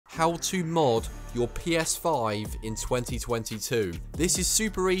how to mod your PS5 in 2022. This is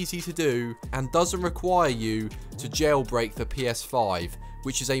super easy to do and doesn't require you to jailbreak the PS5,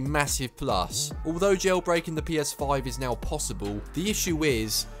 which is a massive plus. Although jailbreaking the PS5 is now possible, the issue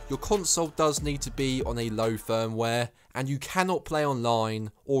is your console does need to be on a low firmware and you cannot play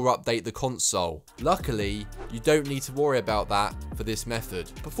online or update the console. Luckily, you don't need to worry about that for this method.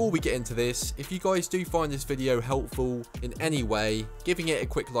 Before we get into this, if you guys do find this video helpful in any way, giving it a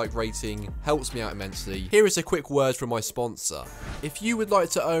quick like rating helps me out immensely. Here is a quick word from my sponsor. If you would like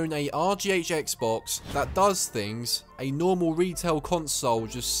to own a RGH Xbox that does things a normal retail console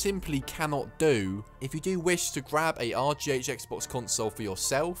just simply cannot do, if you do wish to grab a RGH Xbox console for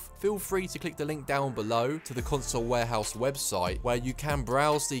yourself, feel free to click the link down below to the Console Warehouse website where you can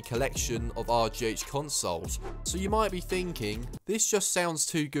browse the collection of RGH consoles. So you might be thinking, this just sounds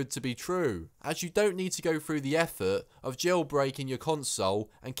too good to be true, as you don't need to go through the effort of jailbreaking your console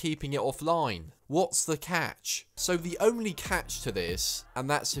and keeping it offline. What's the catch? So the only catch to this, and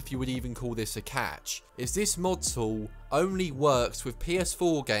that's if you would even call this a catch, is this mod tool only works with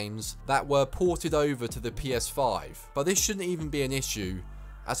PS4 games that were ported over to the PS5. But this shouldn't even be an issue,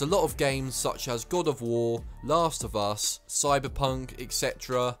 as a lot of games such as God of War, Last of Us, Cyberpunk,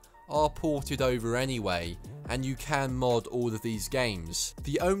 etc. are ported over anyway, and you can mod all of these games.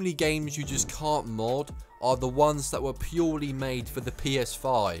 The only games you just can't mod are the ones that were purely made for the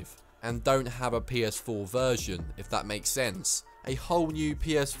PS5 and don't have a PS4 version, if that makes sense. A whole new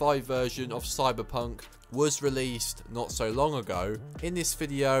PS5 version of Cyberpunk was released not so long ago. In this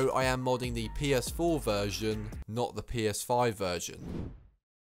video, I am modding the PS4 version, not the PS5 version.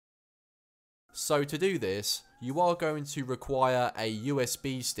 So to do this, you are going to require a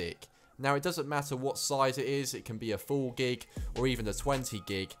USB stick. Now it doesn't matter what size it is, it can be a 4 gig or even a 20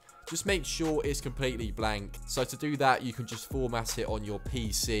 gig. Just make sure it's completely blank. So to do that, you can just format it on your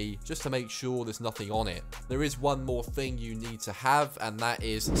PC just to make sure there's nothing on it. There is one more thing you need to have, and that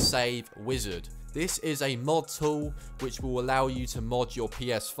is Save Wizard. This is a mod tool which will allow you to mod your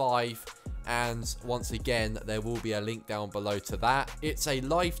PS5, and once again there will be a link down below to that. It's a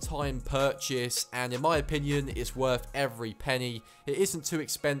lifetime purchase and in my opinion it's worth every penny. It isn't too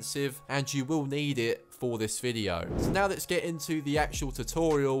expensive and you will need it for this video. So now let's get into the actual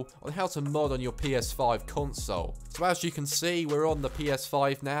tutorial on how to mod on your PS5 console. So as you can see, we're on the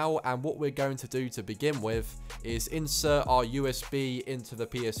PS5 now, and what we're going to do to begin with is insert our USB into the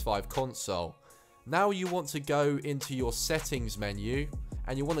PS5 console. Now you want to go into your settings menu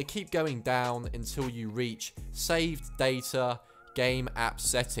and you want to keep going down until you reach saved data game app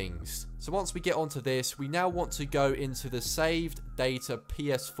settings. So once we get onto this, we now want to go into the saved data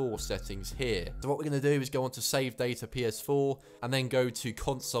PS4 settings here. So what we're going to do is go onto saved data PS4 and then go to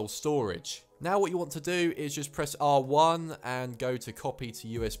console storage. Now what you want to do is just press R1 and go to copy to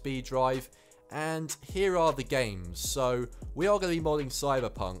USB drive. And here are the games. So we are going to be modding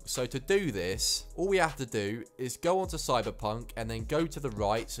Cyberpunk. So to do this, all we have to do is go onto Cyberpunk and then go to the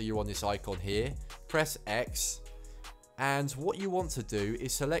right. So you're on this icon here, press X. And what you want to do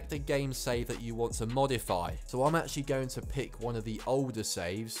is select a game save that you want to modify. So I'm actually going to pick one of the older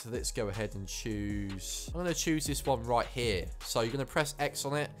saves. So let's go ahead and choose. I'm going to choose this one right here. So you're going to press X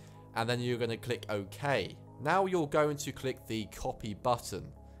on it and then you're going to click OK. Now you're going to click the copy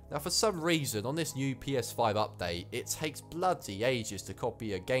button. Now for some reason on this new PS5 update, it takes bloody ages to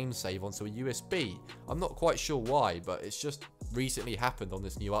copy a game save onto a USB. I'm not quite sure why, but it's just recently happened on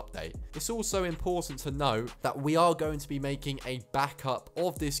this new update. It's also important to note that we are going to be making a backup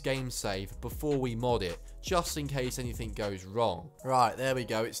of this game save before we mod it, just in case anything goes wrong. Right, there we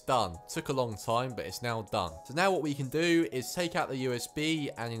go, it's done. Took a long time, but it's now done. So now what we can do is take out the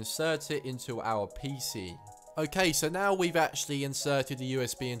USB and insert it into our PC. Okay, so now we've actually inserted the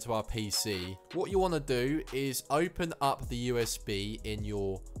USB into our PC. What you want to do is open up the USB in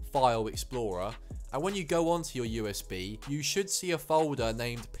your file explorer, and when you go onto your USB, you should see a folder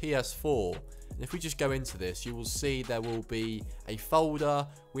named PS4. And if we just go into this, you will see there will be a folder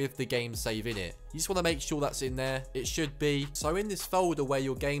with the game save in it. You just want to make sure that's in there. It should be. So in this folder where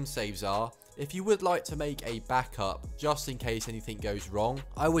your game saves are, if you would like to make a backup just in case anything goes wrong,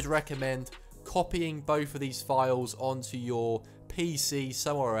 I would recommend copying both of these files onto your PC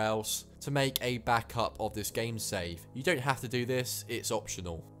somewhere else to make a backup of this game save. You don't have to do this, it's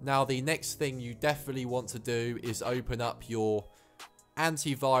optional. Now the next thing you definitely want to do is open up your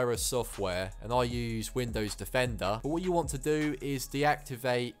antivirus software, and I use Windows Defender. But what you want to do is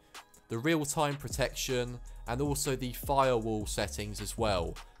deactivate the real-time protection and also the firewall settings as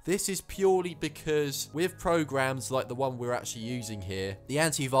well. This is purely because with programs like the one we're actually using here, the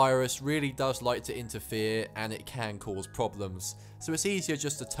antivirus really does like to interfere and it can cause problems. So it's easier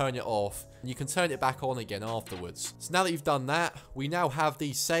just to turn it off and you can turn it back on again afterwards. So now that you've done that, we now have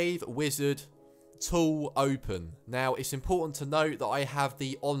the Save Wizard tool open. Now it's important to note that I have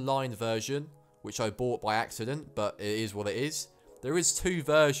the online version, which I bought by accident, but it is what it is. There is two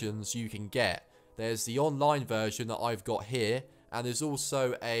versions you can get. There's the online version that I've got here, and there's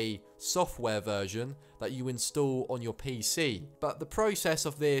also a software version that you install on your PC. But the process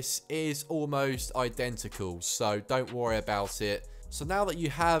of this is almost identical, so don't worry about it. So now that you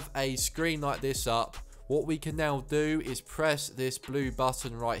have a screen like this up, what we can now do is press this blue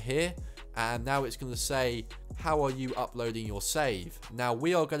button right here, and now it's going to say, how are you uploading your save? Now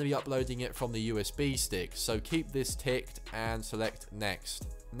we are going to be uploading it from the USB stick, so keep this ticked and select next.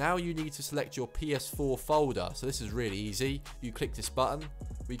 Now you need to select your PS4 folder, so this is really easy. You click this button,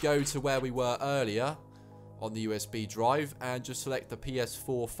 we go to where we were earlier on the USB drive and just select the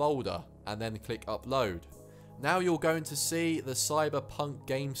PS4 folder and then click upload. Now you're going to see the Cyberpunk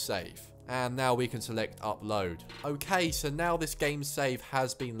game save. And now we can select upload. Okay, so now this game save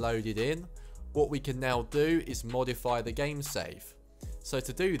has been loaded in. What we can now do is modify the game save. So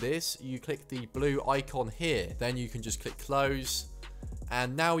to do this, you click the blue icon here. Then you can just click close.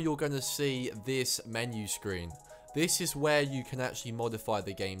 And now you're going to see this menu screen. This is where you can actually modify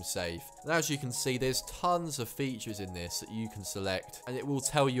the game save. And as you can see, there's tons of features in this that you can select, and it will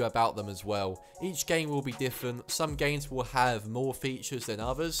tell you about them as well. Each game will be different. Some games will have more features than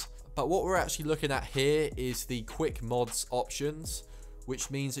others. But what we're actually looking at here is the quick mods options,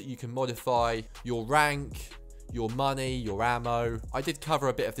 which means that you can modify your rank, your money, your ammo. I did cover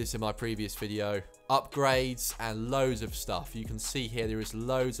a bit of this in my previous video. Upgrades and loads of stuff. You can see here there is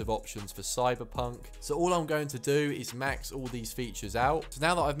loads of options for Cyberpunk. So all I'm going to do is max all these features out. So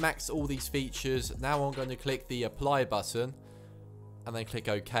now that I've maxed all these features, now I'm going to click the apply button and then click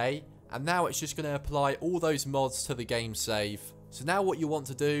OK. And now it's just going to apply all those mods to the game save. So now what you want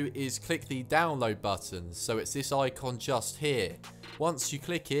to do is click the download button. So it's this icon just here. Once you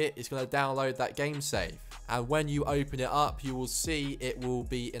click it, it's going to download that game save. And when you open it up, you will see it will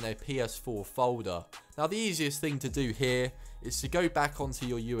be in a PS4 folder. Now the easiest thing to do here is to go back onto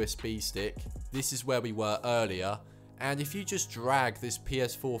your USB stick. This is where we were earlier. And if you just drag this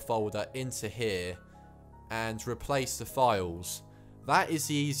PS4 folder into here and replace the files, that is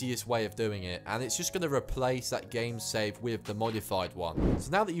the easiest way of doing it, and it's just going to replace that game save with the modified one.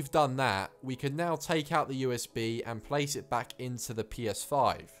 So now that you've done that, we can now take out the USB and place it back into the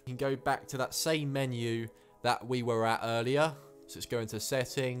PS5. You can go back to that same menu that we were at earlier. So let's go into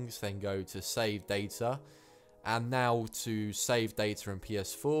settings, then go to save data, and now to save data in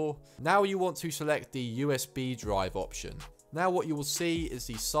PS4. Now you want to select the USB drive option. Now what you will see is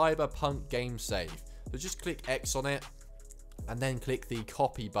the Cyberpunk game save. So just click X on it, and then click the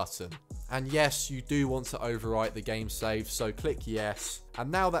copy button. And yes, you do want to overwrite the game save, so click yes.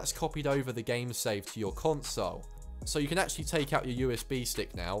 And now that's copied over the game save to your console. So you can actually take out your USB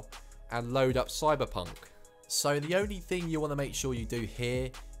stick now and load up Cyberpunk. So the only thing you want to make sure you do here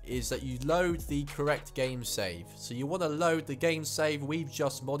is that you load the correct game save. So you want to load the game save we've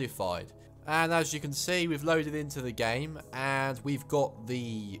just modified. And as you can see, we've loaded into the game and we've got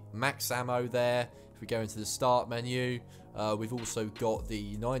the max ammo there. If we go into the start menu, we've also got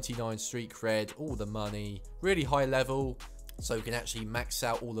the 99 street cred, all the money, really high level, so we can actually max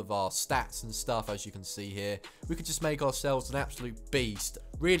out all of our stats and stuff. As you can see here, we could just make ourselves an absolute beast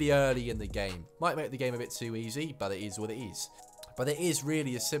really early in the game. Might make the game a bit too easy, but it is what it is. But it is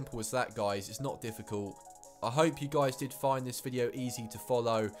really as simple as that, guys. It's not difficult. I hope you guys did find this video easy to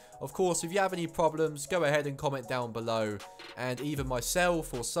follow. Of course, if you have any problems, go ahead and comment down below, and either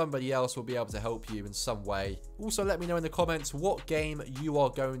myself or somebody else will be able to help you in some way. Also, let me know in the comments what game you are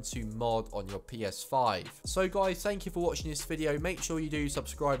going to mod on your PS5. So guys, thank you for watching this video. Make sure you do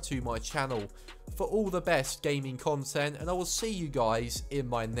subscribe to my channel for all the best gaming content, and I will see you guys in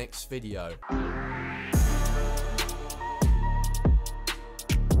my next video.